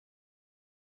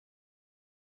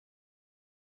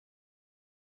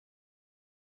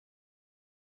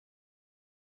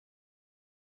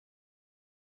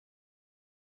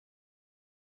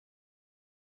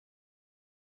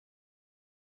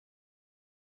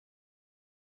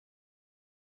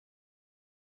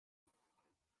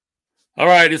All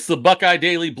right, it's the Buckeye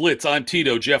Daily Blitz. I'm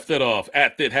Tito, Jeff Thidoff,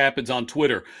 at Thit Happens on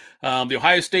Twitter. The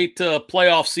Ohio State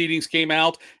playoff seedings came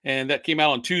out, and that came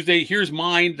out on Tuesday. Here's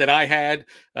mine that I had,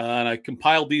 and I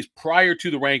compiled these prior to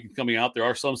the rankings coming out. There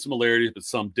are some similarities, but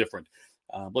some different.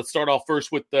 Let's start off first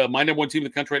with my number one team in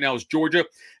the country right now is Georgia,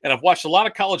 and I've watched a lot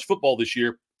of college football this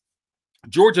year.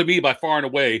 Georgia, me, by far and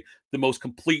away, the most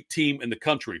complete team in the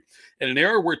country. In an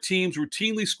era where teams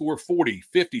routinely score 40,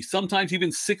 50, sometimes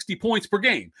even 60 points per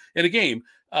game in a game,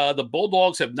 the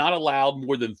Bulldogs have not allowed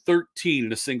more than 13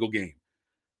 in a single game.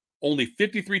 Only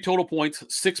 53 total points,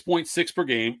 6.6 per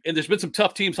game. And there's been some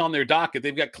tough teams on their docket.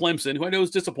 They've got Clemson, who I know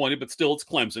is disappointed, but still it's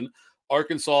Clemson.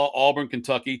 Arkansas, Auburn,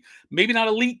 Kentucky. Maybe not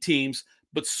elite teams,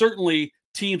 but certainly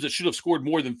teams that should have scored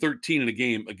more than 13 in a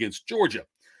game against Georgia.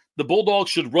 The Bulldogs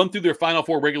should run through their final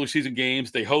four regular season games.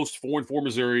 They host 4-4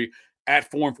 Missouri, at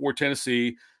 4-4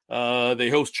 Tennessee. They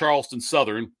host Charleston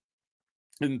Southern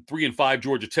and 3-5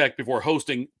 Georgia Tech before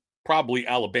hosting probably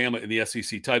Alabama in the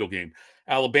SEC title game.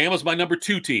 Alabama's my number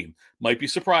 2 team. Might be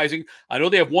surprising. I know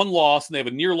they have one loss and they have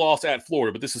a near loss at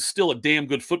Florida, but this is still a damn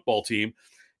good football team.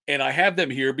 And I have them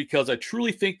here because I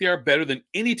truly think they are better than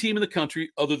any team in the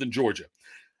country other than Georgia.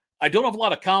 I don't have a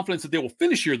lot of confidence that they will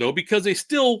finish here, though, because they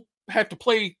still have to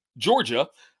play Georgia.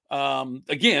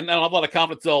 Again, I don't have a lot of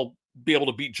confidence they'll be able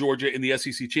to beat Georgia in the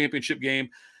SEC championship game.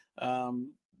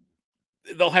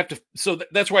 They'll have to. So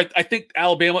that's why I think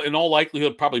Alabama, in all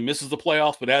likelihood, probably misses the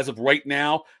playoffs. But as of right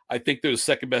now, I think they're the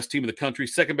second best team in the country,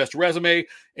 second best resume,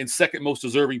 and second most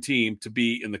deserving team to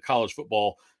be in the college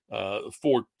football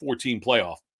four-team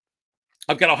playoff.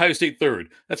 I've got Ohio State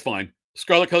third. That's fine.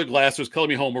 Scarlet-colored glasses, color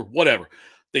me homer, whatever.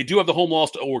 They do have the home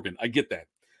loss to Oregon. I get that.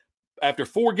 After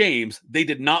 4 games, they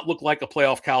did not look like a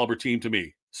playoff caliber team to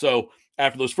me. So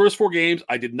after those first 4 games,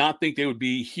 I did not think they would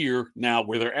be here now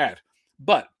where they're at.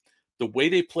 But the way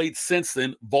they played since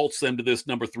then vaults them to this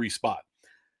number 3 spot.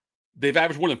 They've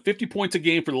averaged more than 50 points a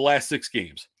game for the last 6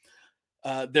 games.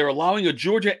 They're allowing a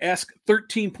Georgia-esque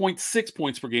 13.6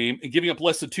 points per game and giving up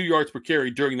less than 2 yards per carry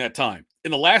during that time.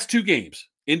 In the last 2 games,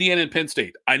 Indiana and Penn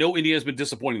State. I know Indiana's been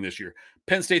disappointing this year.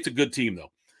 Penn State's a good team,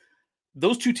 though.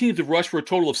 Those 2 teams have rushed for a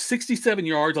total of 67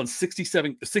 yards on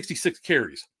 66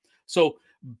 carries. So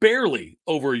barely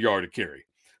over a yard a carry.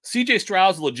 C.J.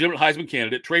 Stroud's a legitimate Heisman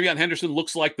candidate. TreVeyon Henderson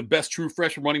looks like the best true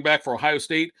freshman running back for Ohio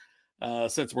State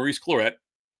since Maurice Clarett.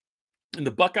 And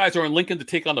the Buckeyes are in Lincoln to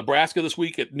take on Nebraska this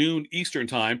week at noon Eastern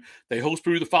time. They host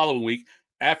Purdue the following week.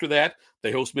 After that,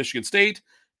 they host Michigan State,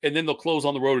 and then they'll close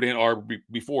on the road at Ann Arbor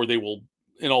before they will,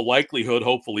 in all likelihood,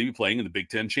 hopefully be playing in the Big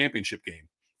Ten championship game.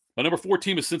 My number 4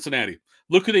 team is Cincinnati.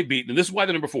 Look who they've beaten, and this is why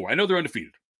they're number 4. I know they're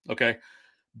undefeated, okay?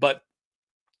 But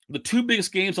the 2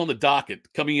 biggest games on the docket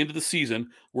coming into the season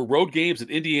were road games at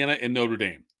Indiana and Notre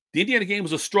Dame. The Indiana game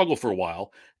was a struggle for a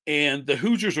while, and the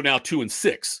Hoosiers are now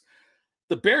 2-6.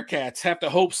 The Bearcats have to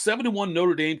hope 7-1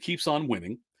 Notre Dame keeps on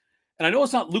winning. And I know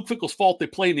it's not Luke Fickell's fault they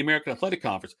play in the American Athletic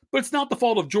Conference, but it's not the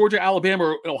fault of Georgia, Alabama,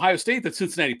 or Ohio State that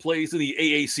Cincinnati plays in the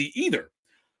AAC either.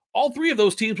 All 3 of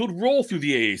those teams would roll through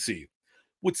the AAC.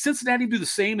 Would Cincinnati do the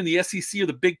same in the SEC or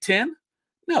the Big Ten?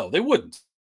 No, they wouldn't.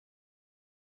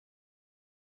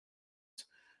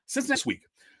 Cincinnati this week.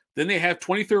 Then they have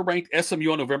 23rd ranked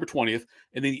SMU on November 20th,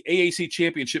 and then the AAC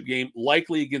championship game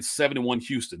likely against 7-1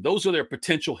 Houston. Those are their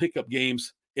potential hiccup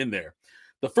games in there.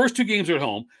 The first 2 games are at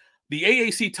home. The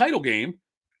AAC title game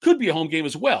could be a home game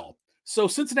as well. So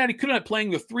Cincinnati could end up playing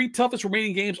the 3 toughest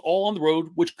remaining games all on the road,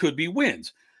 which could be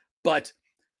wins. But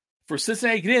for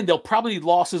Cincinnati to get in, they'll probably need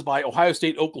losses by Ohio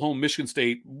State, Oklahoma, Michigan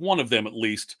State, one of them at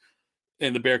least,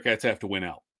 and the Bearcats have to win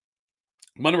out.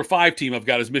 My number 5 team I've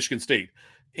got is Michigan State.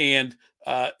 And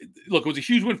look, it was a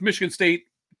huge win for Michigan State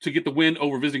to get the win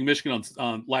over visiting Michigan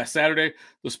on last Saturday.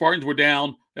 The Spartans were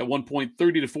down at one point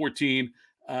 30-14,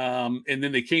 and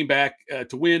then they came back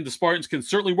to win. The Spartans can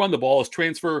certainly run the ball as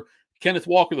transfer Kenneth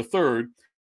Walker III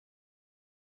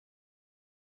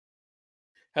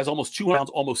has almost 200 pounds,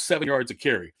 almost 7 yards a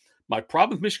carry. My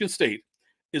problem with Michigan State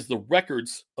is the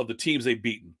records of the teams they've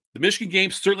beaten. The Michigan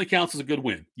game certainly counts as a good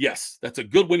win. Yes, that's a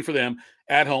good win for them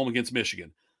at home against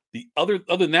Michigan. The other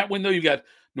than that win, though, you got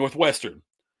Northwestern,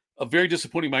 a very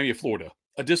disappointing Miami of Florida,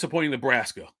 a disappointing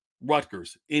Nebraska,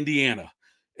 Rutgers, Indiana,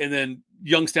 and then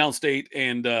Youngstown State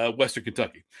and Western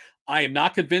Kentucky. I am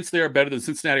not convinced they are better than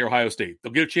Cincinnati or Ohio State.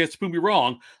 They'll get a chance to prove me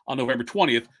wrong on November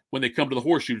 20th when they come to the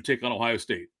Horseshoe to take on Ohio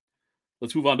State.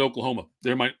 Let's move on to Oklahoma.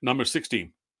 They're my number 6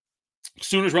 team.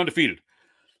 Sooners are undefeated.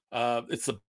 It's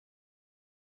the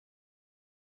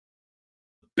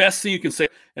best thing you can say,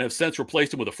 and have since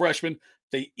replaced him with a freshman.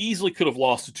 They easily could have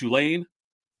lost to Tulane,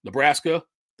 Nebraska.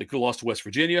 They could have lost to West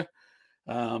Virginia,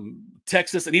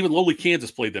 Texas, and even lowly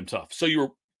Kansas played them tough. So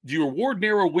you're Do you reward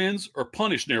narrow wins or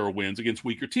punish narrow wins against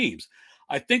weaker teams?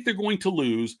 I think they're going to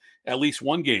lose at least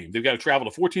one game. They've got to travel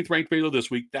to 14th ranked Baylor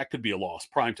this week. That could be a loss.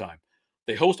 Prime time.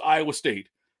 They host Iowa State,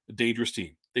 a dangerous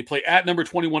team. They play at number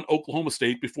 21 Oklahoma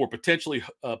State before potentially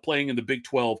playing in the Big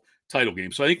 12 title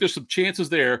game. So I think there's some chances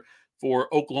there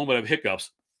for Oklahoma to have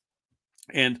hiccups.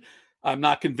 And I'm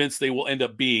not convinced they will end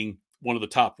up being one of the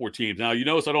top 4 teams. Now, you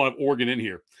notice I don't have Oregon in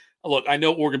here. Look, I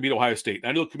know Oregon beat Ohio State.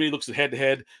 I know the committee looks at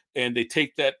head-to-head, and they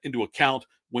take that into account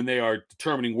when they are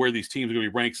determining where these teams are going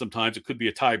to be ranked. Sometimes it could be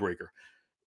a tiebreaker.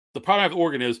 The problem I have with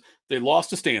Oregon is they lost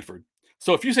to Stanford.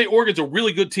 So if you say Oregon's a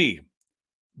really good team,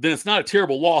 then it's not a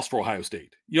terrible loss for Ohio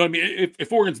State. You know what I mean?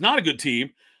 If Oregon's not a good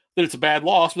team, then it's a bad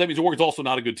loss, but that means Oregon's also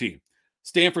not a good team.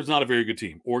 Stanford's not a very good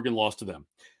team. Oregon lost to them.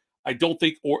 I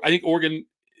think Oregon,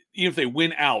 even if they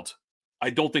win out, I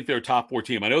don't think they're a top 4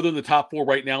 team. I know they're in the top 4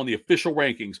 right now in the official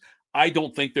rankings. I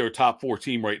don't think they're a top 4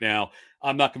 team right now.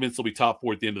 I'm not convinced they'll be top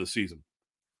 4 at the end of the season.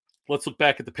 Let's look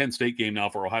back at the Penn State game now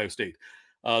for Ohio State.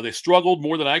 They struggled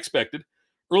more than I expected.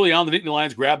 Early on, the Nittany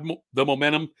Lions grabbed the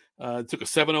momentum, took a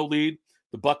 7-0 lead.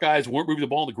 The Buckeyes weren't moving the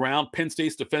ball on the ground. Penn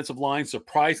State's defensive line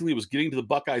surprisingly was getting to the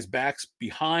Buckeyes' backs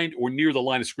behind or near the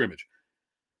line of scrimmage.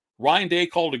 Ryan Day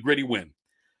called it a gritty win,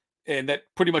 and that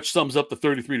pretty much sums up the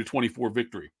 33-24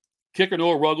 victory. Kicker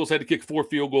Noah Ruggles had to kick 4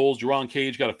 field goals. Jerron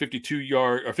Cage got a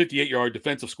 58-yard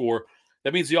defensive score.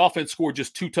 That means the offense scored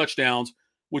just 2 touchdowns,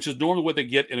 which is normally what they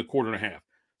get in a quarter and a half.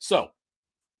 So,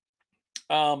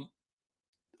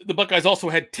 the Buckeyes also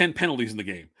had 10 penalties in the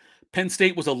game. Penn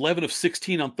State was 11 of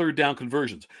 16 on third down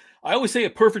conversions. I always say a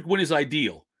perfect win is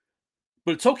ideal,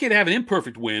 but it's okay to have an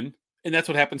imperfect win, and that's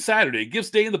what happened Saturday. It gives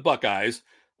Day and the Buckeyes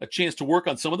a chance to work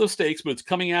on some of those mistakes, but it's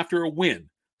coming after a win.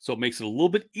 So it makes it a little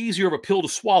bit easier of a pill to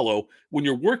swallow when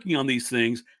you're working on these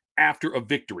things after a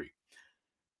victory.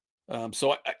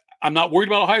 So I'm not worried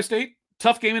about Ohio State.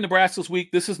 Tough game in Nebraska this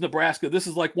week. This is Nebraska. This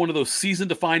is like one of those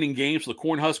season-defining games for the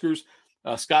Cornhuskers.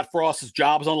 Scott Frost's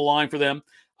job is on the line for them.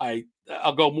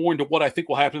 I'll go more into what I think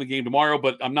will happen in the game tomorrow,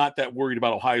 but I'm not that worried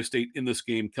about Ohio State in this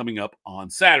game coming up on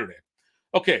Saturday.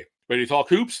 Okay, ready to talk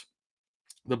hoops?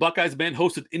 The Buckeyes men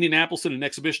hosted Indianapolis in an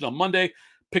exhibition on Monday,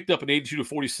 picked up an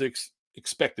 82-46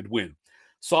 expected win.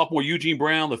 Sophomore Eugene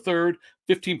Brown, the third,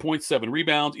 15.7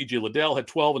 rebounds. E.J. Liddell had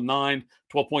 12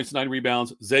 points, 9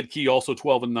 rebounds. Zed Key also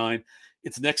 12 and 9.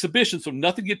 It's an exhibition, so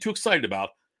nothing to get too excited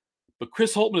about. But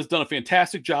Chris Holtmann has done a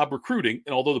fantastic job recruiting,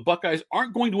 and although the Buckeyes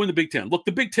aren't going to win the Big Ten, look,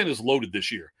 the Big Ten is loaded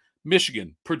this year.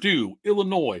 Michigan, Purdue,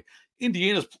 Illinois,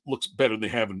 Indiana looks better than they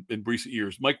have in recent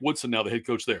years. Mike Woodson now the head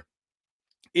coach there.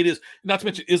 It is, not to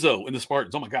mention Izzo and the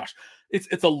Spartans. Oh, my gosh.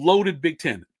 It's a loaded Big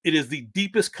Ten. It is the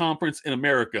deepest conference in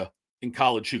America in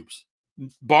college hoops,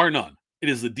 bar none. It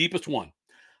is the deepest one.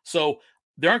 So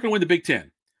they aren't going to win the Big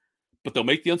Ten, but they'll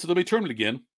make the NCAA tournament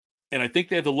again. And I think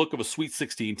they have the look of a Sweet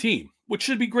 16 team, which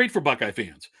should be great for Buckeye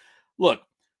fans. Look,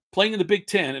 playing in the Big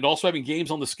Ten and also having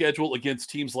games on the schedule against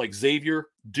teams like Xavier,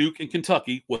 Duke, and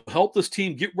Kentucky will help this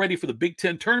team get ready for the Big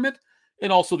Ten tournament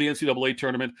and also the NCAA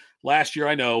tournament. Last year,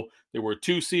 I know they were a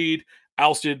 2 seed,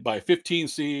 ousted by a 15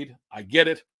 seed. I get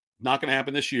it. Not going to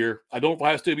happen this year. I don't know if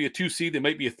Ohio State will be a 2 seed. They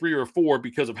might be a 3 or a 4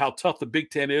 because of how tough the Big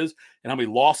Ten is and how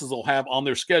many losses they'll have on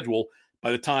their schedule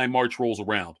by the time March rolls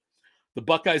around. The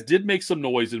Buckeyes did make some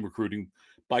noise in recruiting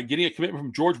by getting a commitment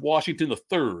from George Washington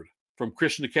III from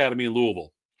Christian Academy in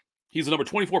Louisville. He's the number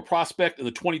 24 prospect in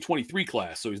the 2023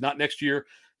 class, so he's not next year,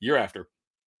 year after.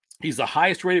 He's the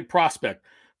highest-rated prospect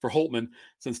for Holtmann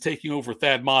since taking over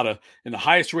Thad Matta, and the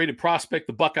highest-rated prospect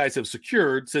the Buckeyes have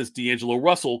secured since D'Angelo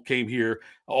Russell came here,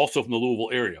 also from the Louisville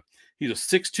area. He's a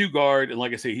 6'2 guard, and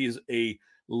like I say, he is a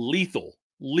lethal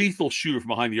shooter from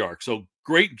behind the arc. So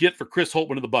great get for Chris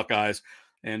Holtmann of the Buckeyes.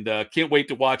 And can't wait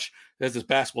to watch as this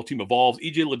basketball team evolves.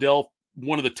 E.J. Liddell,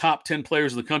 one of the top 10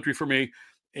 players in the country for me.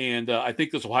 And I think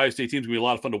this Ohio State team is going to be a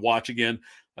lot of fun to watch again.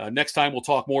 Next time, we'll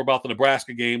talk more about the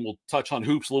Nebraska game. We'll touch on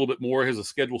hoops a little bit more as the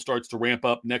schedule starts to ramp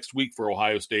up next week for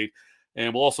Ohio State.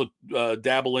 And we'll also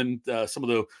dabble in some of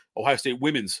the Ohio State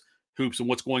women's hoops and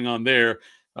what's going on there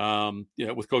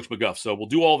with Coach McGuff. So we'll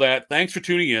do all that. Thanks for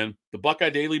tuning in. The Buckeye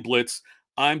Daily Blitz.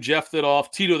 I'm Jeff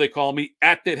Thidoff. Tito, they call me.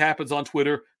 @ThatHappens on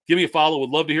Twitter. Give me a follow.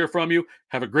 Would love to hear from you.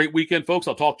 Have a great weekend, folks.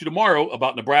 I'll talk to you tomorrow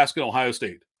about Nebraska and Ohio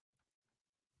State.